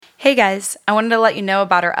Hey guys, I wanted to let you know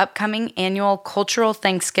about our upcoming annual Cultural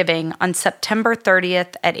Thanksgiving on September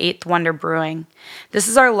 30th at 8th Wonder Brewing. This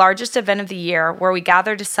is our largest event of the year where we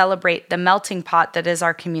gather to celebrate the melting pot that is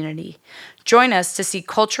our community. Join us to see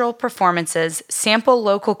cultural performances, sample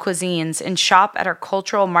local cuisines, and shop at our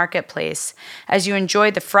cultural marketplace as you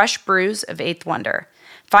enjoy the fresh brews of 8th Wonder.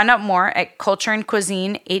 Find out more at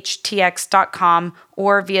cultureandcuisinehtx.com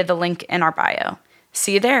or via the link in our bio.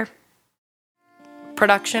 See you there.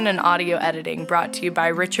 Production and audio editing brought to you by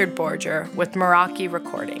Richard Borger with Meraki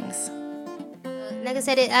Recordings. Like I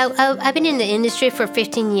said, I've been in the industry for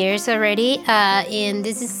 15 years already, and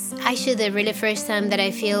this is actually the really first time that I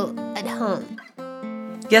feel at home.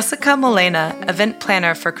 Jessica Molina, event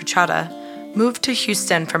planner for Cuchara, moved to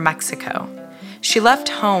Houston from Mexico. She left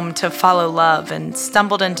home to follow love and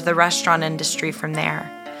stumbled into the restaurant industry from there.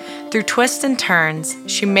 Through twists and turns,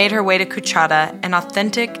 she made her way to Cuchara, an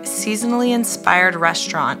authentic, seasonally inspired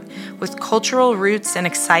restaurant with cultural roots and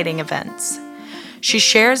exciting events. She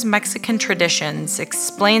shares Mexican traditions,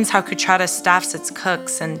 explains how Cuchara staffs its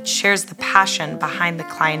cooks, and shares the passion behind the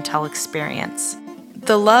clientele experience.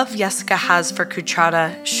 The love Jessica has for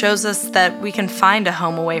Cuchara shows us that we can find a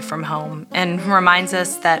home away from home and reminds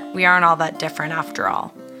us that we aren't all that different after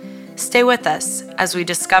all. Stay with us as we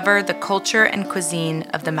discover the culture and cuisine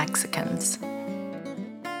of the Mexicans.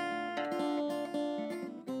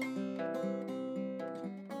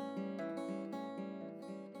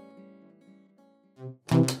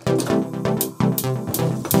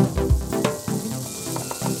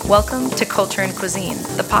 Welcome to Culture and Cuisine,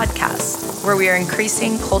 the podcast, where we are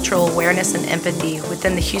increasing cultural awareness and empathy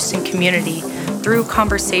within the Houston community through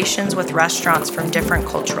conversations with restaurants from different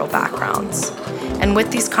cultural backgrounds. And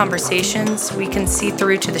with these conversations, we can see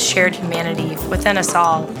through to the shared humanity within us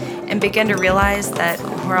all and begin to realize that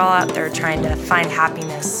we're all out there trying to find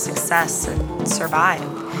happiness, success, and survive.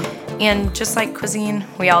 And just like cuisine,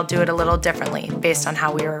 we all do it a little differently based on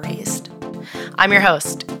how we were raised. I'm your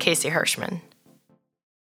host, Casey Hirschman.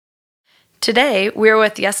 Today, we're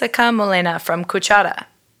with Jessica Molina from Cuchara.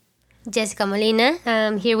 Jessica Molina,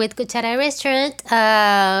 I'm here with Cuchara Restaurant,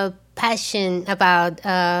 passion about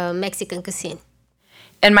Mexican cuisine.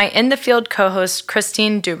 And my In the Field co-host,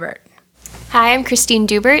 Christine Dubert. Hi, I'm Christine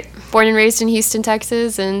Dubert, born and raised in Houston,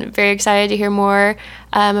 Texas, and very excited to hear more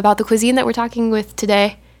about the cuisine that we're talking with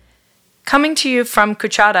today. Coming to you from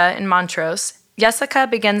Cuchara in Montrose, Jessica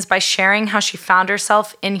begins by sharing how she found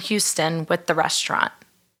herself in Houston with the restaurant.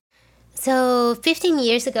 So 15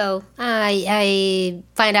 years ago, I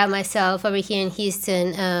find out myself over here in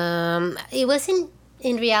Houston. It wasn't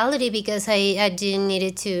in reality because I didn't need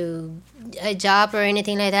it to a job or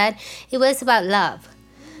anything like that. It was about love.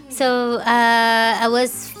 So I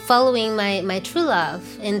was following my true love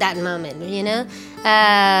in that moment.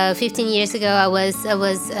 15 years ago, I was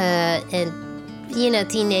a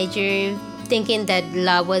teenager thinking that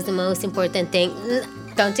love was the most important thing.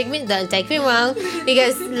 Don't take me wrong,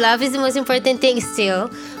 because love is the most important thing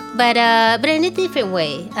still, but in a different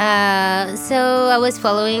way. So I was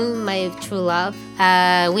following my true love.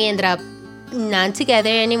 We ended up not together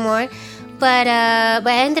anymore, but I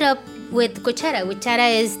ended up with Cuchara.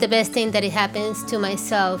 Cuchara is the best thing that it happens to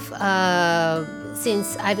myself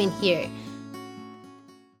since I've been here.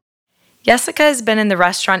 Jessica has been in the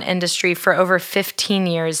restaurant industry for over 15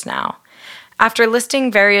 years now. After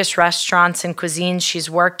listing various restaurants and cuisines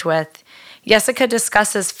she's worked with, Jessica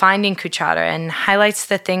discusses finding Cuchara and highlights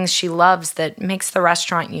the things she loves that makes the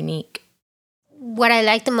restaurant unique. What I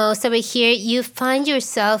like the most over here, you find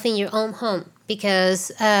yourself in your own home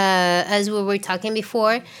because, as we were talking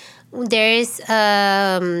before, there's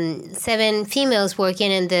 7 females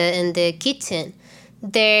working in the kitchen.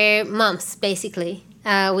 They're moms, basically.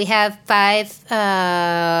 We have 5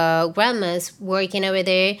 grandmas working over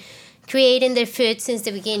there, creating their food since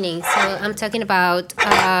the beginning. So I'm talking about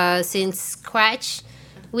since scratch.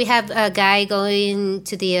 We have a guy going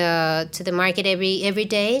to the market every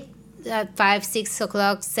day at 5, 6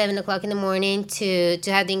 o'clock, 7 o'clock in the morning to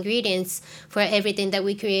have the ingredients for everything that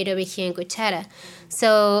we create over here in Cuchara.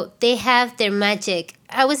 So they have their magic.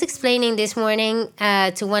 I was explaining this morning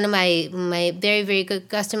to one of my very, very good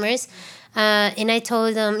customers, and I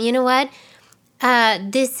told them, you know what?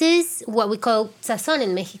 This is what we call sazon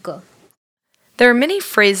in Mexico. There are many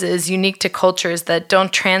phrases unique to cultures that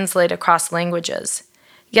don't translate across languages.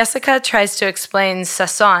 Jessica tries to explain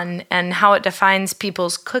sazon and how it defines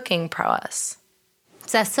people's cooking prowess.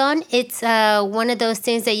 Sazon, it's one of those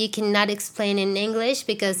things that you cannot explain in English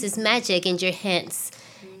because it's magic in your hands.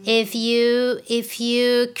 If you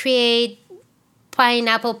create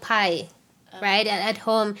pineapple pie, right, at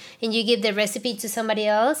home, and you give the recipe to somebody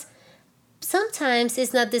else, sometimes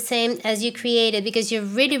it's not the same as you created because you're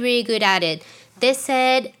really, really good at it. They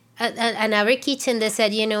said, in our kitchen, they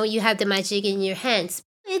said, you have the magic in your hands.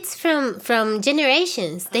 It's from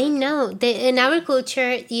generations. They know. In our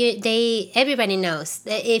culture, everybody knows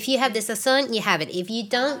that if you have the sazon, you have it. If you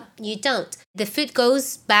don't, you don't. The food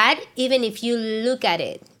goes bad even if you look at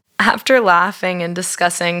it. After laughing and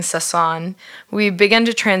discussing sazon, we begin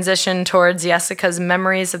to transition towards Jessica's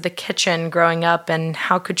memories of the kitchen growing up and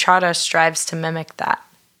how Cuchara strives to mimic that.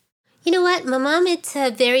 You know what? My mom is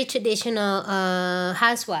a very traditional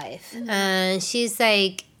housewife. She's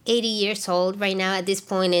like 80 years old right now at this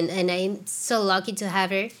point, and I'm so lucky to have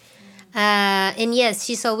her. And yes,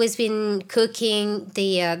 she's always been cooking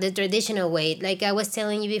the traditional way. Like I was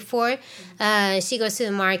telling you before, she goes to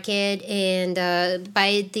the market and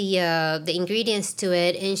buy the ingredients to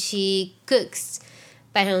it, and she cooks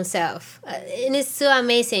by herself. And it's so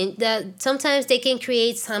amazing that sometimes they can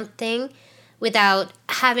create something without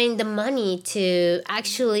having the money to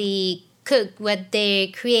actually cook what they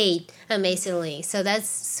create amazingly. So that's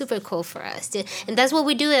super cool for us. And that's what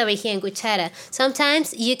we do over here in Cuchara.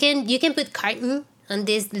 Sometimes you can put carton on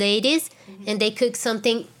these ladies and they cook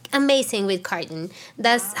something amazing with carton.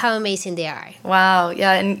 That's how amazing they are. Wow,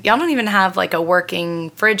 yeah, and y'all don't even have like a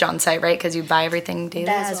working fridge on site, right? Because you buy everything daily.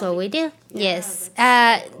 That's what we do. Yes.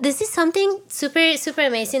 This is something super, super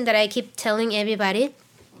amazing that I keep telling everybody.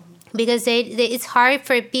 Because it's hard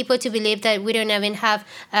for people to believe that we don't even have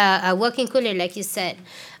a walk-in cooler, like you said.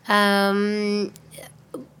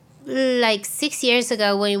 Like 6 years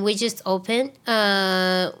ago, when we just opened,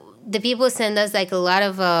 the people sent us like a lot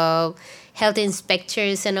of health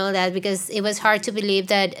inspectors and all that, because it was hard to believe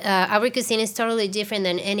that our cuisine is totally different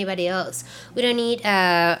than anybody else. We don't need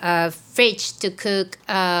a fridge to cook.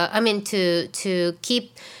 To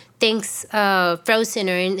keep things frozen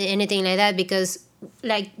or anything like that, because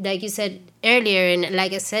like you said earlier, and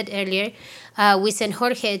like I said earlier, we send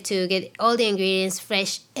Jorge to get all the ingredients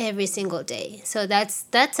fresh every single day. So that's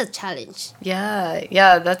a challenge.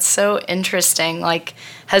 Yeah, that's so interesting. Like,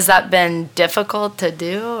 has that been difficult to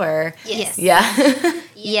do, or? Yes. Yeah.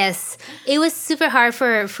 Yes, it was super hard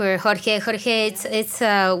for Jorge. Jorge, it's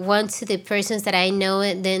one of the persons that I know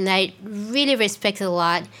and I really respect a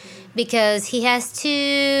lot, because he has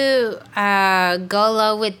to go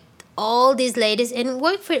along with all these ladies, and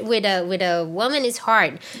work with a woman is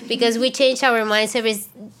hard, because we change our minds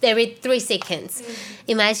every 3 seconds.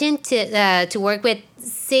 Imagine to work with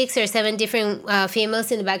 6 or 7 different females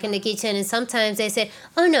in the back in the kitchen, and sometimes they say,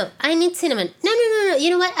 "Oh no, I need cinnamon." No. You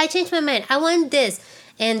know what? I changed my mind. I want this,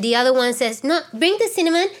 and the other one says, "No, bring the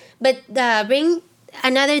cinnamon, but bring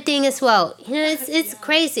another thing as well." It's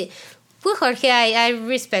crazy. Poor Jorge, I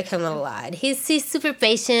respect him a lot. He's super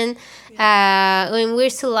patient, and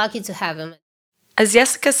we're so lucky to have him. As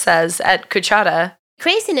Jessica says, at Cuchara,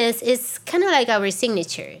 craziness is kind of like our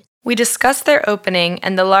signature. We discussed their opening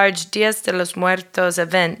and the large Dias de los Muertos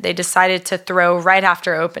event they decided to throw right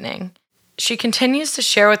after opening. She continues to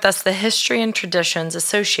share with us the history and traditions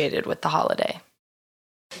associated with the holiday.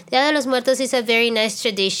 Dia de los Muertos is a very nice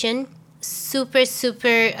tradition, super,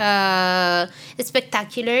 super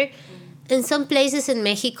spectacular. In some places in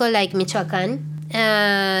Mexico, like Michoacan,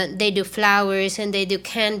 they do flowers and they do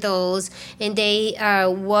candles, and they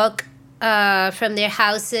walk from their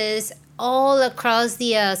houses all across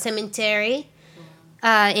the cemetery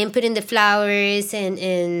and put in the flowers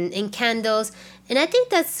and candles. And I think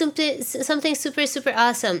that's something super, super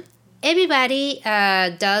awesome. Everybody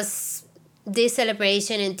does this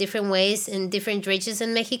celebration in different ways in different regions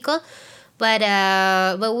in Mexico. But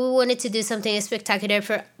we wanted to do something spectacular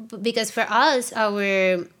because for us, our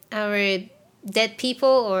dead people,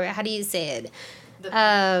 or how do you say it?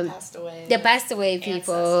 The passed away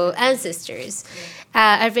people, ancestors,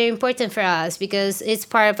 are very important for us, because it's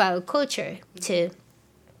part of our culture too.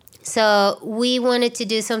 So we wanted to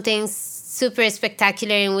do something super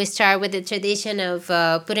spectacular, and we start with the tradition of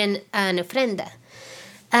putting an ofrenda.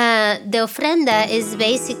 The ofrenda is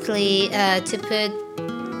basically to put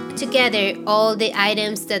together all the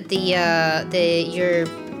items that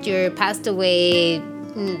your passed away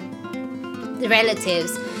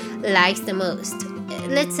relatives likes the most.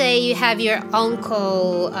 Let's say you have your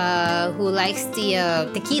uncle who likes the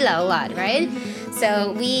tequila a lot, right?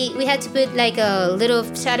 So we had to put like a little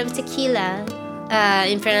shot of tequila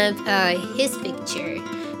in front of his picture,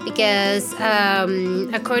 because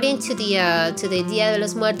according to the Dia de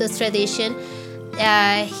los Muertos tradition,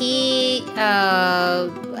 he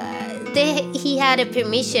had a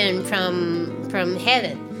permission from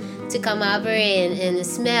heaven to come over and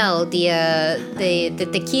smell the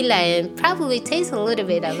tequila and probably taste a little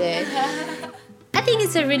bit of it. I think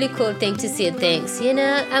it's a really cool thing to see things, you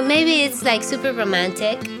know. Maybe it's like super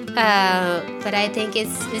romantic, but I think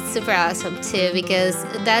it's super awesome too, because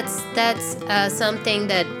that's something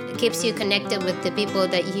that keeps you connected with the people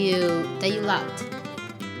that you loved.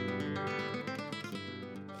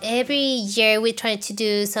 Every year we try to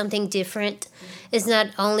do something different. It's not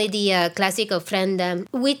only the classic ofrenda.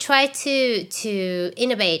 We try to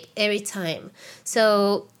innovate every time.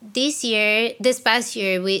 So this past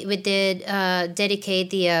year, we did dedicate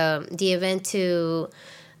the event to.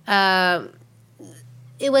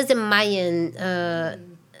 It was the Mayan.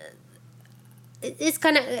 It's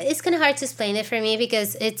kind of hard to explain it for me,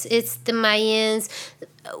 because it's the Mayans.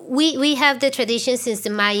 We have the tradition since the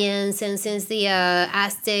Mayans and since the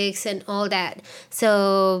Aztecs and all that.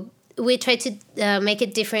 So we try to make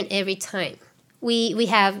it different every time. We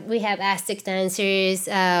have Aztec dancers.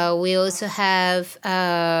 We also have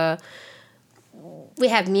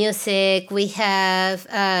music. We have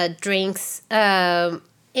drinks, and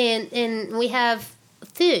we have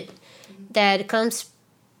food that comes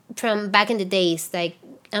from back in the days. Like,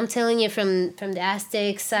 I'm telling you, from the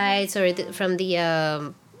Aztec sides, or from the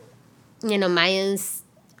Mayans,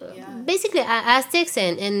 basically Aztecs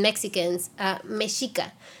and Mexicans,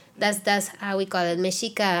 Mexica. That's how we call it,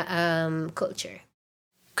 Mexica culture.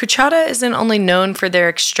 Cuchara isn't only known for their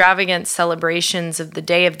extravagant celebrations of the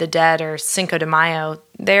Day of the Dead or Cinco de Mayo,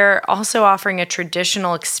 they're also offering a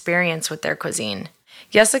traditional experience with their cuisine.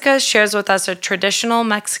 Jessica shares with us a traditional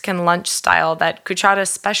Mexican lunch style that Cuchara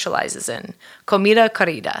specializes in, comida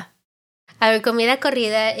corrida. Our comida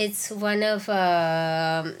corrida, it's one of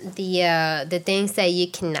the things that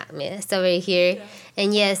you cannot miss over here. Yeah.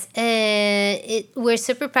 And yes, we're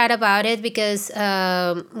super proud about it, because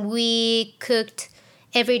we cooked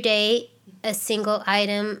every day a single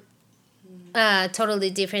item, totally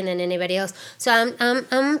different than anybody else. So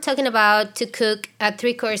I'm talking about to cook a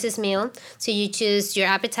 3 courses meal. So you choose your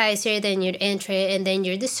appetizer, then your entree, and then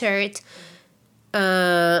your dessert,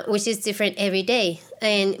 which is different every day.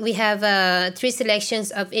 And we have 3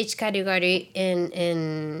 selections of each category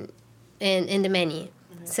in the menu.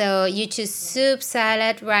 Mm-hmm. So you choose soup,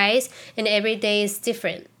 salad, rice, and every day is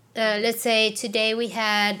different. Let's say today we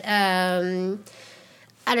had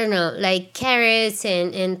I don't know, like carrots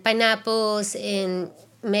and pineapples and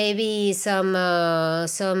maybe some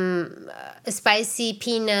spicy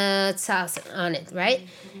peanut sauce on it, right?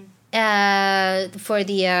 Mm-hmm. For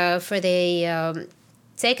the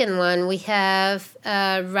second one, we have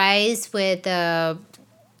rice with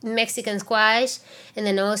Mexican squash, and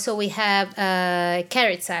then also we have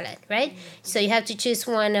carrot salad, right? Mm-hmm. So you have to choose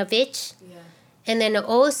one of each. Yeah. And then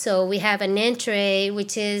also we have an entree,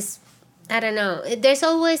 which is, I don't know, there's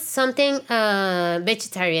always something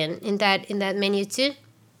vegetarian in that menu too.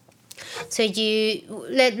 So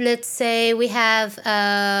let's say we have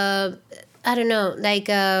I don't know, like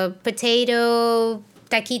potato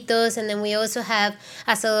taquitos, and then we also have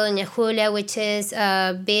asado doña Julia, which is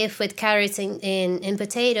beef with carrots and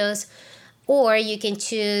potatoes. Or you can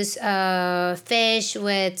choose fish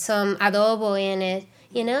with some adobo in it,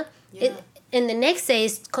 you know? Yeah. And the next day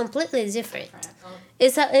is completely different.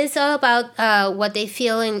 It's all about what they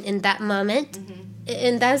feel in that moment. Mm-hmm.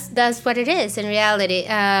 And that's what it is in reality.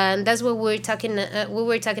 That's what we were talking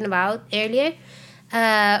about earlier.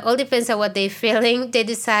 All depends on what they're feeling. They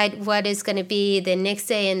decide what is going to be the next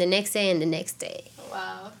day and the next day and the next day.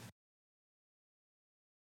 Wow.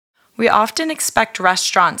 We often expect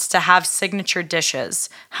restaurants to have signature dishes.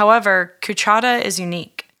 However, Cuchara is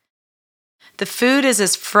unique. The food is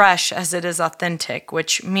as fresh as it is authentic,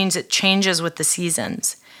 which means it changes with the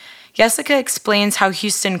seasons. Jessica explains how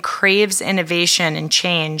Houston craves innovation and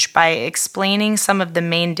change by explaining some of the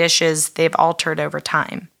main dishes they've altered over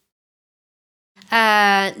time.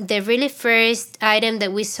 The really first item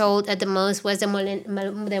that we sold at the most was the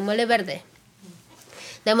mole verde.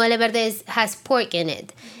 The mole verde has pork in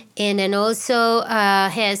it. And then also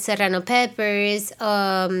has serrano peppers,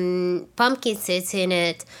 pumpkin seeds in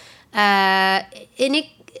it. And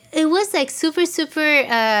it was like super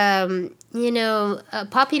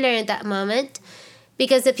popular in that moment,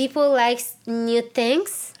 because the people like new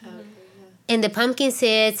things. And the pumpkin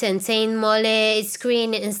seeds and saying mole is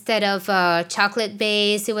green instead of chocolate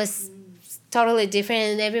base, it was totally different,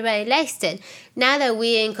 and everybody likes it. Now that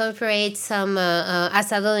we incorporate some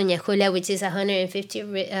asado doña Julia, which is 150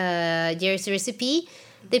 years recipe,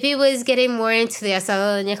 the people is getting more into the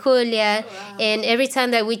asado doña Julia. Wow. And every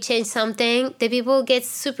time that we change something, the people get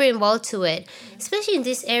super involved to it. Mm-hmm. Especially in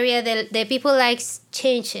this area, the people likes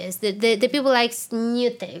changes. The people likes new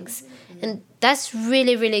things. Mm-hmm. And that's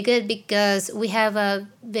really, really good, because we have a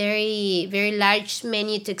very, very large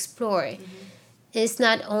menu to explore. Mm-hmm. It's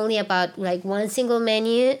not only about like one single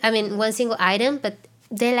item, but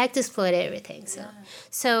they like to exploit everything.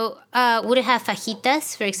 So we have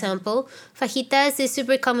fajitas, for example. Fajitas is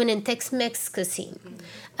super common in Tex-Mex cuisine.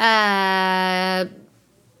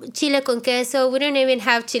 Chile con queso, we don't even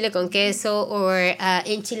have chile con queso or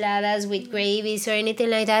enchiladas with gravies or anything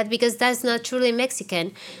like that, because that's not truly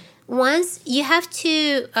Mexican. Once you have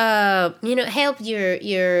to help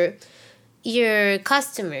your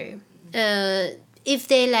customer, if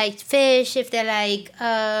they like fish, if they like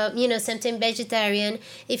something vegetarian,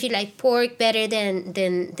 if you like pork better than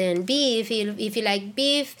beef, if you like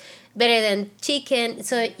beef better than chicken,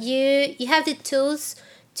 so you have the tools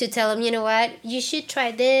to tell them, you know what, you should try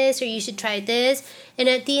this or you should try this. And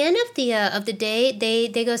at the end of the day,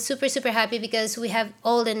 they go super, super happy because we have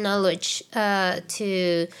all the knowledge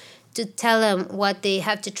to tell them what they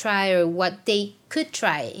have to try or what they could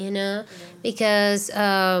try, because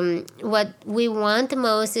what we want the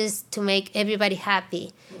most is to make everybody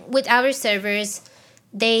happy. With our servers,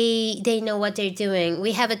 they know what they're doing.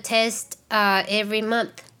 We have a test every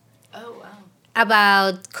month. Oh, wow.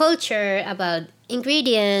 About culture, about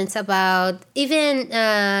ingredients, about even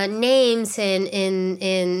names and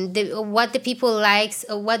what the people likes,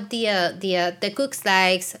 what the cooks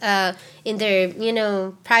likes in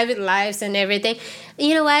their private lives and everything.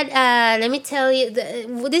 You know what? Let me tell you.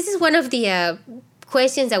 This is one of the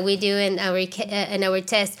questions that we do in our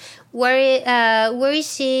test. Where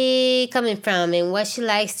is she coming from and what she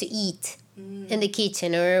likes to eat in the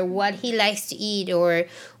kitchen, or what he likes to eat, or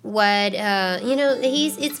what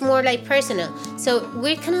it's more like personal. So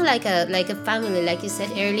we're kind of like a family, like you said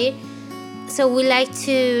earlier. So we like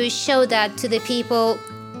to show that to the people.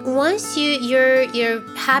 Once you're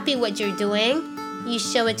happy what you're doing, you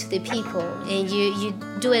show it to the people, and you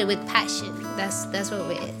do it with passion. That's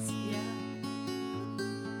what it is.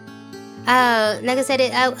 Like I said,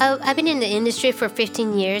 I've been in the industry for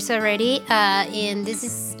 15 years already, and this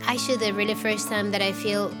is actually the really first time that I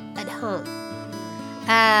feel at home.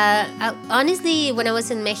 Honestly, when I was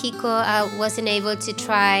in Mexico, I wasn't able to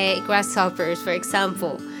try grasshoppers, for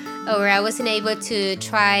example, or I wasn't able to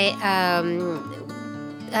try.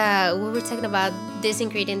 We were talking about this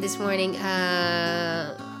ingredient this morning.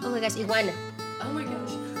 Oh my gosh, iguana. Oh my gosh.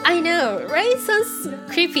 I know, right? It sounds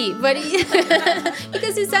creepy, but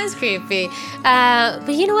because it sounds creepy. But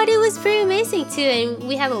you know what? It was pretty amazing too, and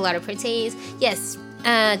we have a lot of proteins. Yes,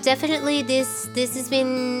 definitely. This has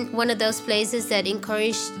been one of those places that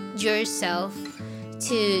encourage yourself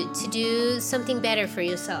to do something better for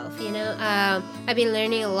yourself. I've been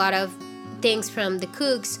learning a lot of things from the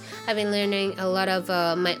cooks. I've been learning a lot of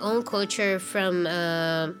my own culture from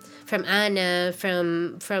Anna,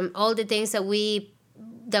 from all the things that we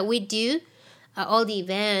do, all the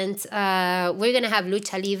events. We're going to have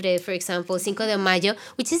Lucha Libre, for example, Cinco de Mayo,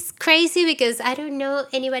 which is crazy because I don't know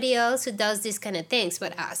anybody else who does these kind of things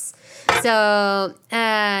but us. So,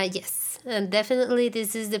 yes, definitely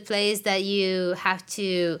this is the place that you have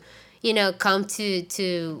to, come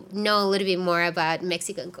to know a little bit more about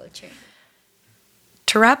Mexican culture.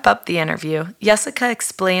 To wrap up the interview, Jessica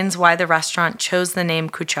explains why the restaurant chose the name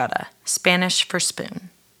Cuchara, Spanish for spoon.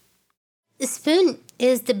 The spoon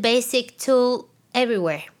is the basic tool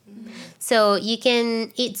everywhere. So you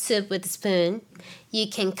can eat soup with a spoon. You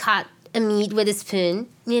can cut a meat with a spoon.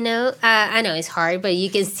 I know it's hard, but you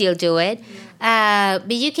can still do it.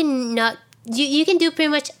 But you can do pretty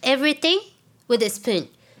much everything with a spoon,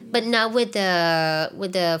 but not with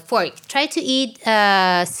the fork. Try to eat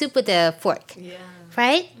soup with a fork. Yeah.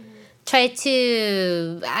 Right? Try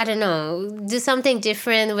to, do something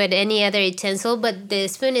different with any other utensil, but the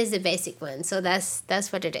spoon is the basic one. So that's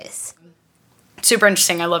what it is. Super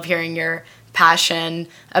interesting. I love hearing your passion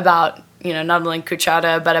about, not only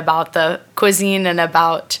Cuchara, but about the cuisine and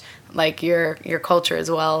about like your culture as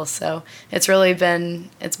well. So it's been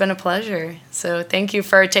a pleasure. So thank you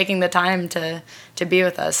for taking the time to be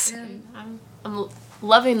with us. Yeah, I'm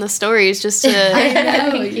loving the stories. Just to, I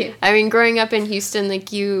know. Yeah. I mean, growing up in Houston,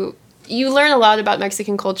 like you learn a lot about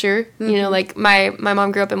Mexican culture. Mm-hmm. Like my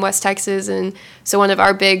mom grew up in West Texas, and so one of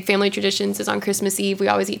our big family traditions is on Christmas Eve we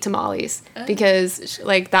always eat tamales because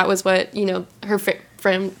like that was what her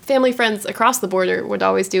family friends across the border would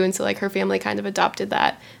always do, and so like her family kind of adopted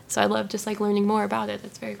that. So I love just like learning more about it.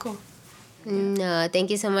 It's very cool. No, thank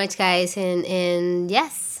you so much, guys, and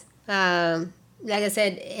yes, like I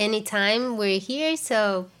said, anytime we're here,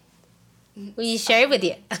 so we share it with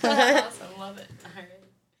you. Awesome, love it.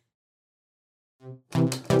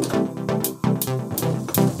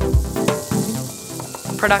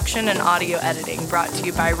 Production and audio editing brought to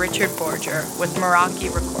you by Richard Borger with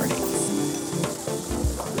Meraki Recording.